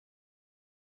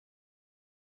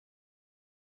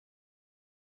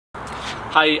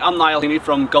Hi, I'm Niall Heaney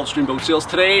from GulfStream Boat Sales.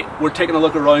 Today we're taking a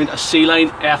look around a Sealine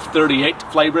F380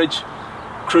 flybridge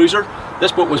cruiser.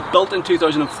 This boat was built in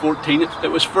 2014. It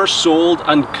was first sold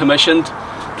and commissioned,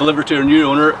 delivered to a new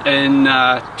owner in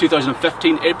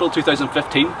 2015, April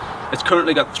 2015. It's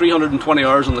currently got 320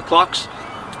 hours on the clocks.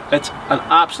 It's an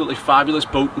absolutely fabulous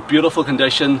boat, beautiful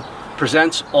condition,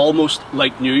 presents almost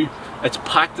like new. It's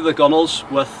packed to the gunnels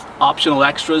with optional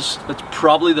extras. It's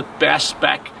probably the best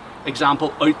spec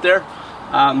example out there.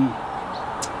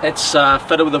 It's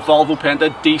fitted with a Volvo Penta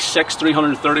D6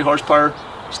 330 horsepower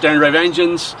Sterndrive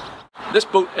engines. This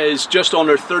boat is just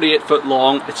under 38 foot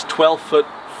long. It's 12 foot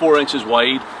 4 inches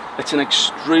wide. It's an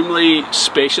extremely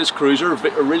spacious cruiser,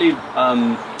 a really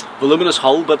voluminous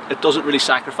hull, but it doesn't really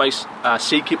sacrifice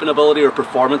sea keeping ability or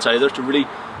performance either. It's a really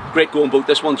great going boat.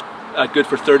 This one's good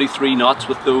for 33 knots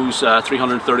with those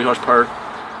 330 horsepower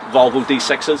Volvo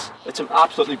D6s. It's an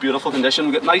absolutely beautiful condition.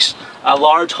 We've got nice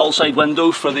large hull side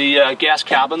windows for the guest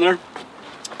cabin there,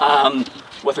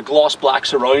 with a gloss black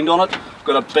surround on it. We've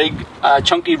got a big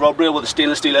chunky rub rail with a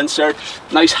stainless steel insert.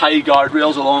 Nice high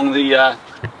guardrails along the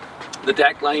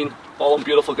deck line, all in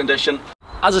beautiful condition.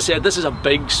 As I said, this is a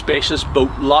big spacious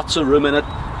boat, lots of room in it,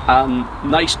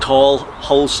 nice tall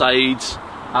hull sides,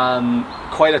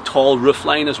 quite a tall roof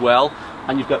line as well,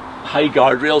 and you've got high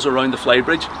guardrails around the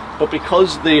flybridge. But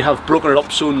because they have broken it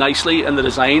up so nicely in the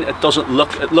design, it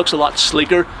looks a lot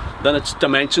sleeker than its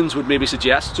dimensions would maybe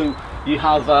suggest. So you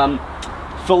have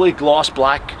fully gloss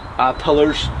black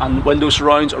pillars and window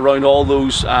surrounds around all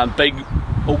those big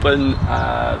open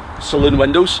saloon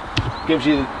windows. Gives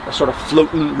you a sort of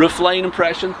floating roof line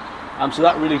impression, so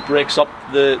that really breaks up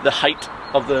the height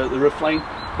of the roof line.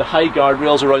 The high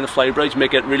guardrails around the flybridge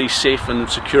make it really safe and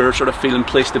secure sort of feeling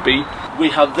place to be. We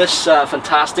have this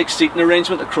fantastic seating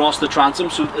arrangement across the transom,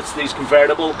 so it's these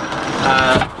convertible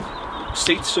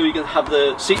seats, so you can have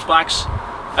the seat backs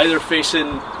either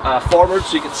facing forward,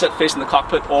 so you can sit facing the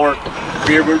cockpit, or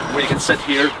rearward, where you can sit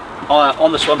here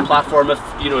on the swim platform if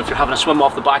you're having a swim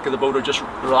off the back of the boat or just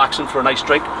relaxing for a nice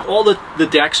drink. All the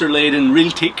decks are laid in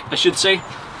real teak, I should say,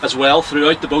 as well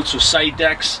throughout the boat, so side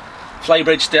decks,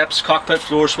 flybridge steps, cockpit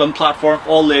floor, swim platform,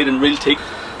 all laid in real teak.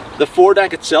 The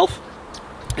foredeck itself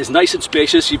is nice and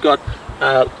spacious. You've got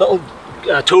little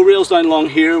tow rails down along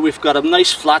here. We've got a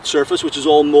nice flat surface which is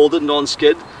all moulded and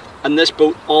non-skid, and this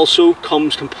boat also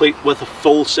comes complete with a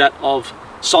full set of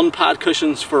sun pad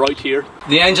cushions for out here.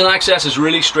 The engine access is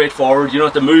really straightforward. You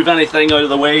don't have to move anything out of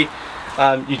the way.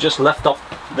 You just lift up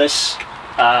this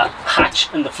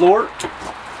hatch in the floor.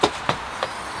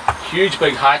 Huge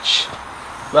big hatch.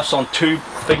 Lifts on two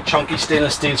big chunky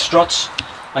stainless steel struts,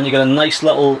 and you get a nice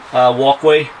little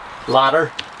walkway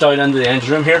ladder down into the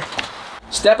engine room here.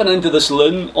 Stepping into the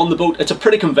saloon on the boat, it's a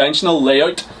pretty conventional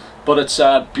layout, but it's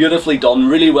beautifully done,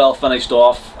 really well finished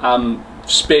off,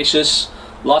 spacious,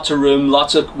 lots of room,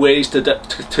 lots of ways to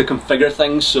configure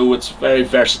things, so it's very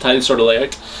versatile sort of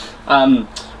layout.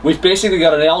 We've basically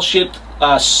got an L-shaped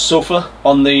sofa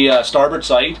on the starboard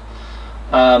side.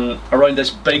 Around this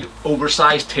big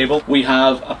oversized table we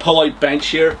have a pull-out bench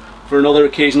here for another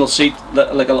occasional seat,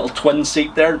 like a little twin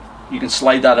seat there. You can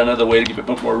slide that in the way to give it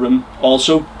a bit more room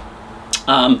also.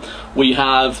 We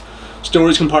have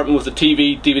storage compartment with a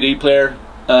TV, DVD player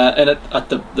in it at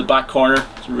the back corner,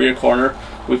 the rear corner.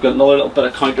 We've got another little bit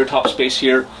of countertop space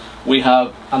here. We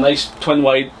have a nice twin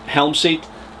wide helm seat,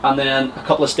 and then a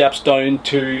couple of steps down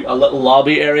to a little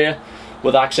lobby area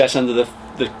with access into the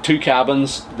two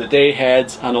cabins, the day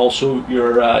heads, and also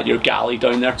your galley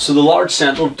down there. So the large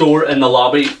central door in the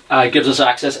lobby gives us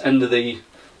access into the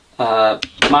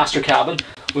master cabin.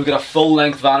 We've got a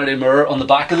full-length vanity mirror on the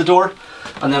back of the door,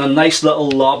 and then a nice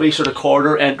little lobby sort of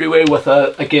corridor entryway with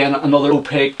again another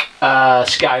opaque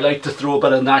skylight to throw a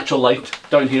bit of natural light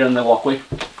down here in the walkway.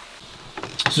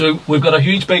 So we've got a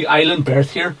huge big island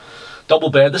berth here, double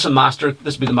bed. This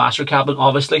would be the master cabin,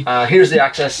 obviously. Here's the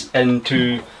access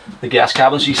into the guest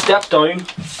cabin. So you step down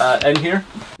in here.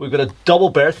 We've got a double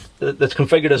berth that's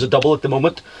configured as a double at the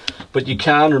moment, but you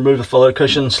can remove the filler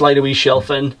cushion, slide a wee shelf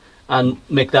in, and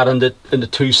make that into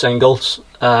two singles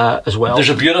as well. There's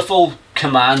a beautiful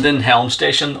commanding helm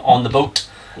station on the boat.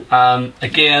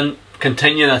 Again,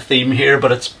 continuing a theme here,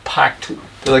 but it's packed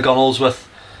to the gunnels with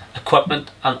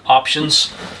equipment and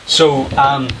options. So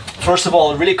first of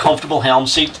all, a really comfortable helm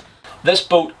seat. This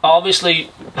boat obviously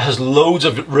has loads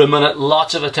of room in it,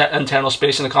 lots of internal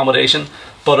space and accommodation,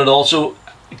 but it also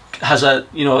has it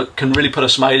can really put a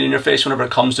smile in your face whenever it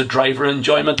comes to driver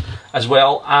enjoyment as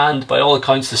well, and by all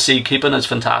accounts the sea keeping is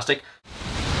fantastic.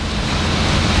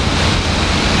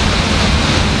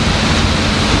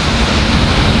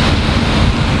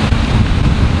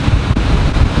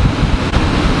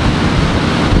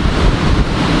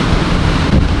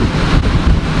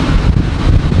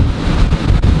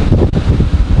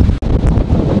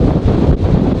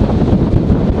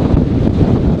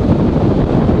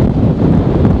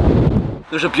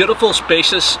 There's a beautiful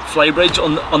spacious flybridge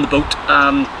on the boat.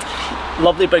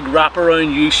 Lovely big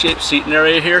wraparound U-shaped seating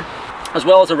area here, as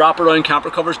well as the wraparound camper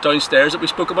covers downstairs that we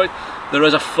spoke about. There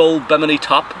is a full bimini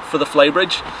top for the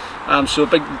flybridge, so a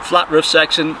big flat roof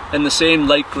section in the same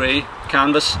light grey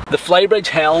canvas. The flybridge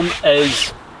helm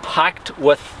is packed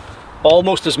with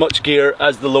almost as much gear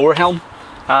as the lower helm.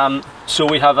 So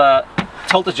we have a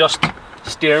tilt adjust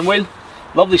steering wheel,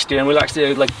 lovely steering wheel,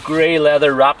 actually like grey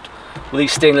leather wrapped with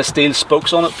these stainless steel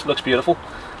spokes on it. Looks beautiful.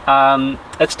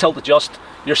 It's tilt adjust.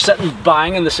 You're sitting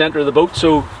bang in the centre of the boat,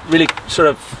 so really sort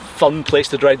of fun place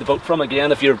to drive the boat from.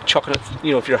 Again, if you're chucking it,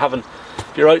 you know, if you're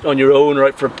out on your own or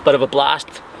out for a bit of a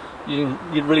blast, you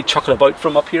really chuck it about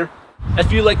from up here.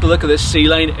 If you like the look of this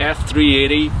Sealine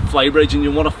F380 flybridge and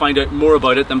you want to find out more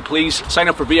about it, then please sign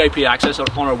up for VIP access on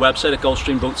our website at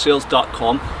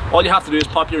GulfStreamBoatSales.com. All you have to do is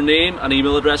pop your name and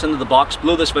email address into the box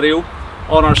below this video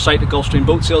on our site at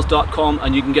GulfStreamBoatSales.com,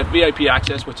 and you can get VIP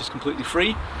access, which is completely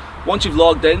free. Once you've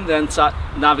logged in, then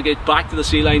navigate back to the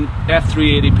Sealine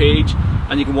F380 page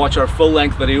and you can watch our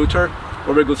full-length video tour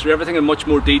where we go through everything in much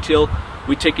more detail.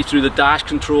 We take you through the dash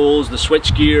controls, the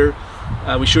switch gear,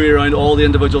 we show you around all the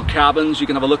individual cabins. You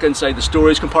can have a look inside the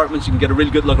storage compartments, you can get a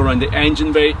really good look around the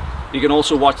engine bay. You can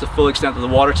also watch the full extent of the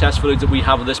water test footage that we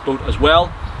have of this boat as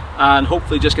well, and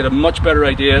hopefully just get a much better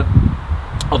idea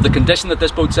of the condition that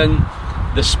this boat's in,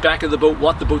 the spec of the boat,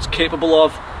 what the boat's capable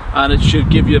of, and it should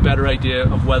give you a better idea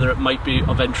of whether it might be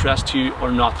of interest to you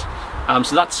or not.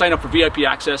 So that's sign up for VIP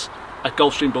access at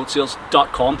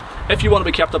GulfStreamBoatSales.com. If you want to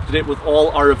be kept up to date with all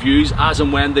our reviews as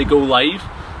and when they go live,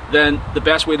 then the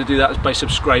best way to do that is by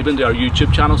subscribing to our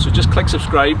YouTube channel. So just click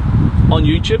subscribe on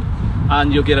YouTube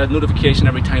and you'll get a notification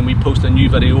every time we post a new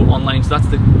video online. So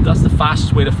that's the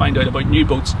fastest way to find out about new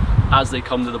boats as they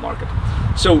come to the market.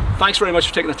 So thanks very much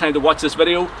for taking the time to watch this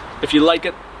video. If you like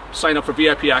it, sign up for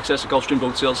VIP access at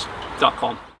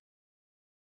GulfStreamBoatSales.com.